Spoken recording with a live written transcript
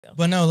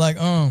But no, like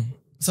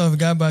so if a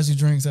guy buys you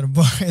drinks at a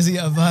bar, is he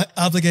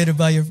obligated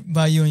by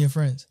you and your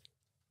friends?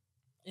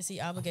 Is he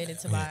obligated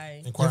to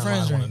buy your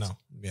friends' drinks? Know.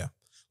 Yeah.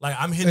 Like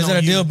I'm hitting. Is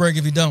that a deal breaker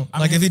if you don't?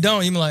 Like if you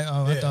don't, you be like,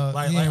 oh, I thought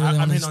like, he ain't really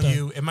I'm hitting on stuff.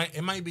 you.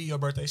 It might be your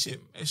birthday.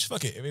 Shit,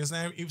 fuck it. If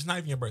it's not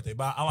even your birthday,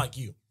 but I like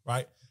you,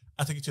 right?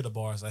 I take you to the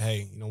bar. It's like,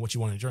 hey, you know what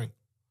you want to drink?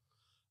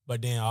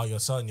 But then all of a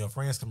sudden your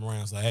friends come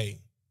around. It's like, hey,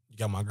 you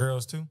got my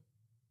girls too.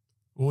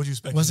 What would you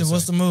expect? What's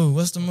the move?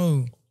 What's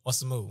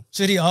the move?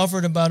 Should he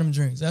offer to buy them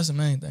drinks? That's the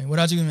main thing.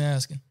 Without you even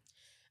asking.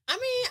 I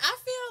mean, I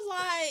feel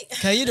like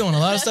Okay, you doing a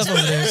lot of stuff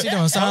over there. She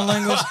doing sign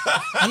language.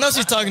 I know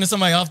she's talking to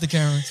somebody off the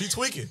camera. She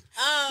tweaking.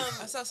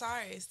 I'm so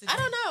sorry. I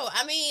don't know.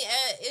 I mean,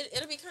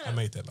 it'll be kind of. I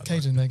made that. By Kay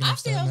just making I up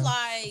stuff feel now.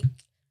 like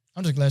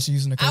I'm just glad she's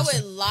using the I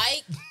cursor. would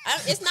like.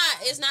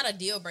 It's not a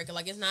deal breaker.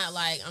 Like it's not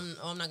like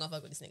I'm not gonna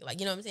fuck with this nigga. Like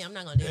you know what I'm saying. I'm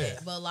not gonna do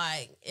that. But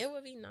like it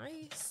would be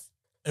nice.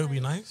 It would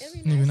be nice.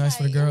 It'd be nice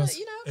for the girls.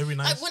 You know, it'd be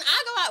nice. Like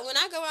when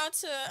I go out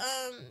to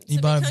you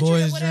to buy the country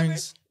boys or whatever,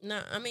 drinks.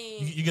 No, I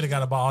mean You get a guy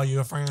to buy all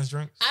your friends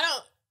drinks. I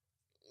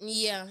don't.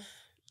 Yeah.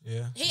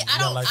 Yeah.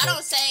 I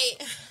don't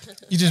say.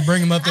 You just bring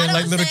them up there I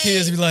like don't little say-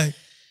 kids. And be like,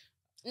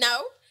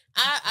 No,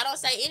 I don't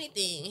say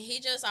anything. He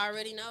just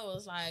already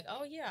knows. Like,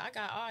 oh yeah, I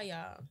got all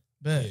y'all.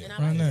 bet, And I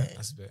run like that. that.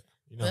 That's a bit.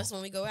 You know, That's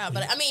when we go out.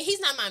 But I mean, he's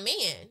not my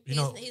man. He's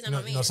not my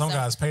man. You know, some so.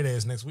 guys' payday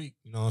is next week.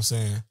 You know what I'm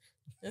saying?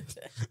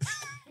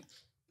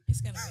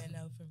 It's gonna be a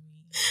no for me.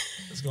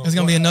 It's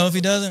gonna be a no if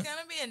he doesn't. It's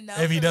gonna be a no.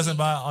 If he for doesn't me.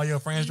 buy all your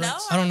friends No,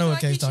 drinks. I don't know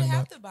what feel Kay's like talking you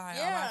about. should have to buy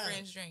all Yeah. my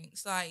friends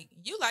drinks. Like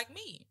you like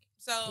me,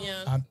 so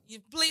Yeah. you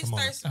please Come on.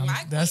 thirst for my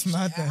quench. That's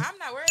my thing. I'm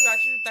not worried about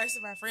you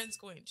thirsting my friends'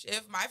 quench.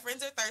 If my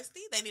friends are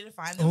thirsty, they need to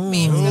find them a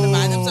man who's gonna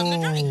buy them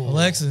something to drink.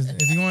 Alexis,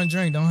 if you want to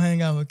drink, don't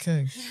hang out with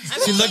Kay.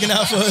 She's mean- looking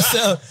out for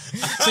herself.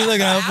 She's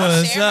looking out for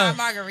I'll share herself.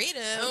 my margarita.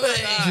 Oh my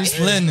but- God. She's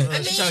splitting it. I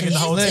mean, She's trying to get the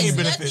whole team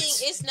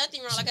benefits. It's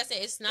nothing wrong. Like I said,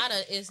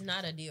 it's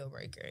not a deal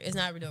breaker. It's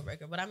not a deal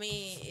breaker. But I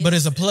mean, But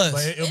it's a plus.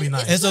 But it'll be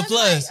nice. It's a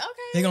plus. Like,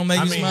 He okay. gonna make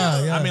I you mean,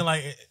 smile. Yeah. I mean,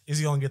 like, is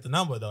he gonna get the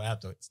number though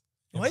afterwards?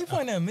 why you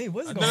pointing at me?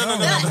 What's No, going no, no, on?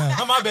 no, right no.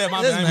 now? My bad,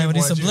 my This bad. man with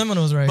these Boy, you.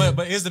 subliminals right here.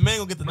 But is the man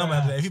gonna get the number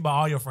after that if he buy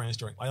all your friends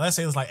drink? Like, let's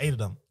say it's like 8 of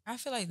them. I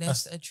feel like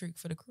that's a trick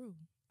for the crew.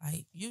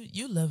 Like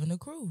you loving the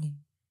crew.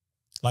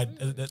 Like,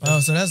 Oh,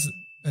 so that's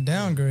a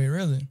downgrade,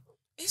 really.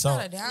 It's So- not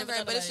a Never downgrade,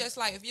 thought but it's about it. just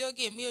like if you'll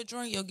get me a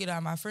drink, you'll get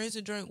all my friends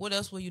a drink. What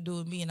else will you do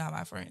with me and all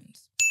my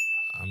friends?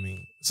 I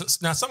mean,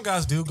 now some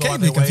guys do go Kay out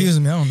be their way.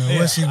 confusing me. I don't know Yeah,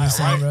 what she was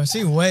saying, right. bro.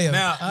 She way up.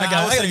 Now, I I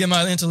got would to say get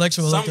my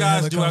intellectual Some up there and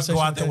have guys a do go conversation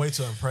out their with way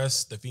Kay. to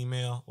impress the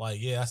female.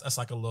 Like, yeah, that's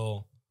like a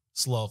little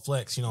slow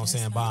flex. You know what I'm That's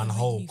saying? not Buying the gonna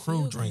whole make me crew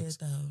feel drinks.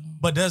 good, though.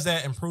 But does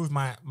that improve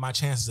my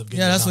chances of getting?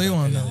 Yeah, the that's what number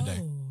we at the wanna end of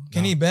the No. day?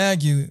 Can No. he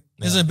bag you?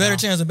 There's a better no.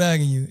 chance of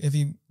bagging you if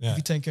you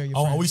take care of your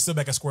Oh, friends. are we still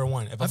back at square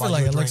one? If I buy feel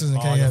like you a Alexis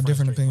drink, and all Kay your have friends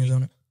different drink opinions week.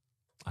 on it.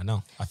 I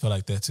know. I feel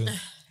like that too.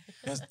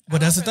 But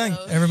that's the thing.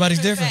 Everybody's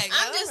different.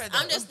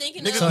 I'm just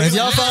thinking. Niggas- So of, if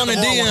y'all found the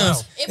Niggas-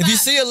 DMs, If if you I-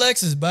 see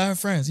Alexis, buy her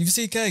friends. If you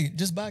see Kay,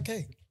 just buy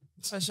Kay.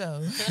 For sure.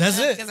 That's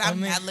it. Because I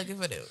I'm mean, not looking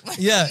for them.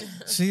 yeah.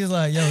 She's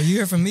like, yo, you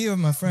hear from me or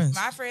my friends?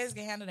 My friends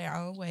can handle their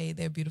own way.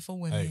 They're beautiful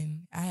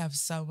women. I have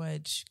so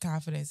much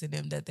confidence in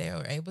them that they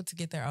are able to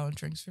get their own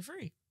drinks for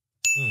free.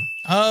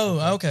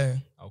 Oh,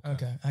 okay. Okay.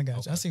 Okay, I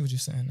got you. I see what you're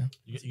saying now.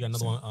 You got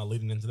another one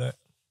leading into that?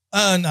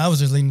 No, I was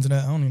just leading to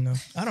that. I don't even know.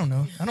 I don't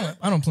know.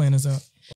 I don't plan this out.